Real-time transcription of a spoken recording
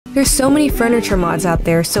There's so many furniture mods out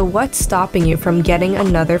there, so what's stopping you from getting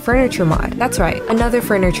another furniture mod? That's right, another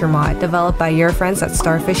furniture mod developed by your friends at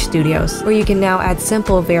Starfish Studios, where you can now add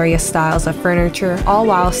simple various styles of furniture, all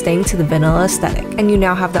while staying to the vanilla aesthetic. And you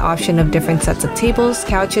now have the option of different sets of tables,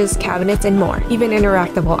 couches, cabinets, and more. Even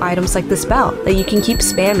interactable items like this bell that you can keep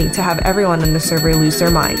spamming to have everyone on the server lose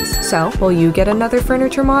their minds. So, will you get another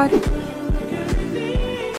furniture mod?